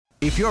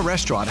If your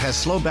restaurant has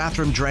slow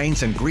bathroom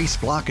drains and grease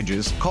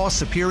blockages, call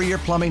Superior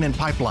Plumbing and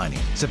Pipelining.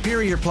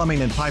 Superior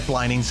Plumbing and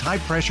Pipelining's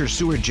high-pressure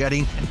sewer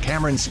jetting and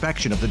camera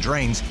inspection of the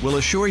drains will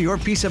assure your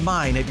peace of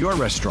mind at your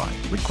restaurant.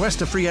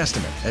 Request a free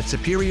estimate at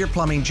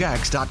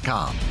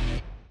SuperiorPlumbingJacks.com.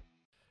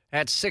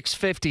 At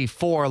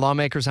 6:54,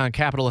 lawmakers on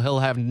Capitol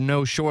Hill have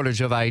no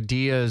shortage of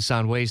ideas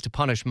on ways to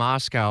punish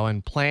Moscow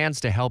and plans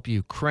to help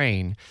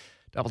Ukraine.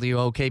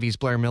 WOKV's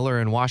Blair Miller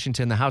in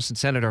Washington. The House and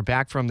Senate are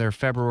back from their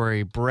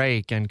February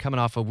break and coming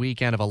off a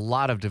weekend of a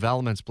lot of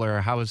developments. Blair,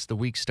 how is the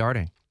week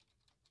starting?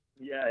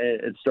 Yeah,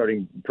 it's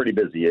starting pretty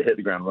busy. It hit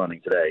the ground running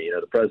today.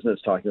 The president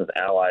is talking with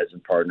allies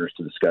and partners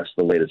to discuss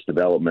the latest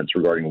developments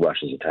regarding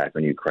Russia's attack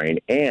on Ukraine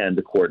and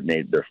to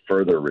coordinate their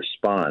further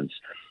response.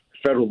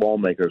 Federal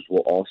lawmakers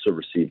will also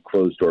receive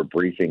closed-door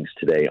briefings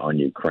today on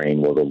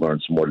Ukraine, where they'll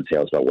learn some more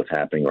details about what's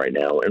happening right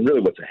now and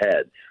really what's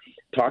ahead.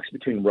 Talks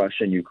between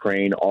Russia and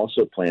Ukraine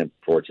also planned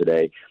for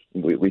today.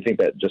 We think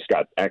that just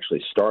got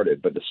actually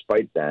started, but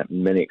despite that,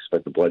 many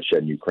expect the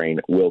bloodshed in Ukraine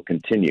will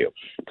continue.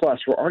 Plus,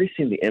 we're already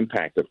seeing the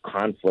impact of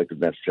conflict of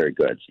necessary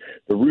goods.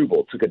 The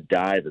ruble took a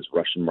dive as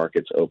Russian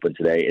markets opened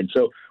today, and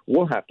so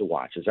we'll have to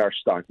watch. As our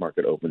stock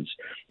market opens,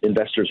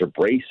 investors are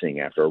bracing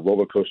after a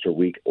roller coaster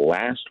week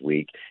last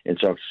week, and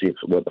so I'll see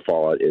what the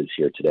fallout is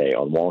here today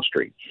on Wall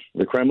Street.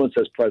 The Kremlin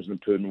says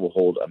President Putin will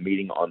hold a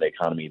meeting on the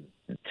economy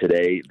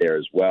today there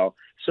as well.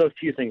 So a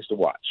few things to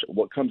watch.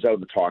 What comes out of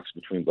the talks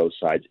between both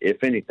sides,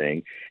 if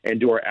anything,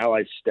 and do our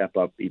allies step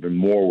up even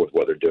more with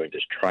what they're doing to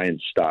try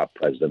and stop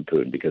President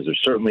Putin? Because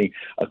there's certainly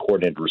a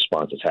coordinated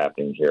response that's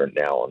happening here and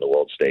now on the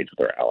world stage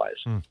with our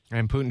allies.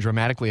 And Putin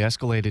dramatically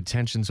escalated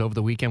tensions over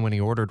the weekend when he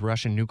ordered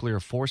Russian nuclear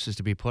forces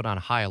to be put on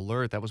high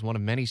alert. That was one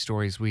of many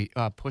stories we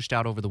pushed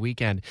out over the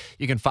weekend.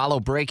 You can follow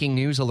breaking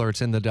news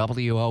alerts in the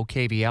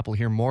WOKV app. We'll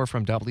hear more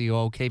from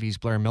WOKV's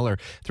Blair Miller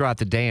throughout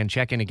the day and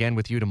check in again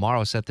with you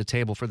tomorrow. Set the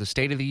table for the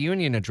State of the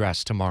Union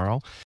address tomorrow.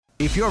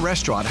 If your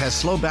restaurant has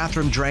slow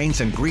bathroom drains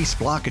and grease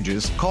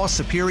blockages, call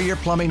Superior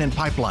Plumbing and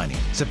Pipelining.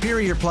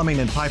 Superior Plumbing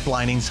and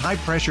Pipelining's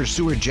high-pressure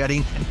sewer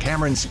jetting and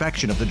camera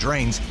inspection of the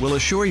drains will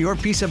assure your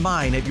peace of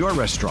mind at your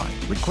restaurant.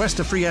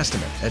 Request a free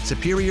estimate at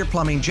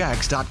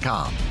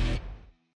SuperiorPlumbingJacks.com.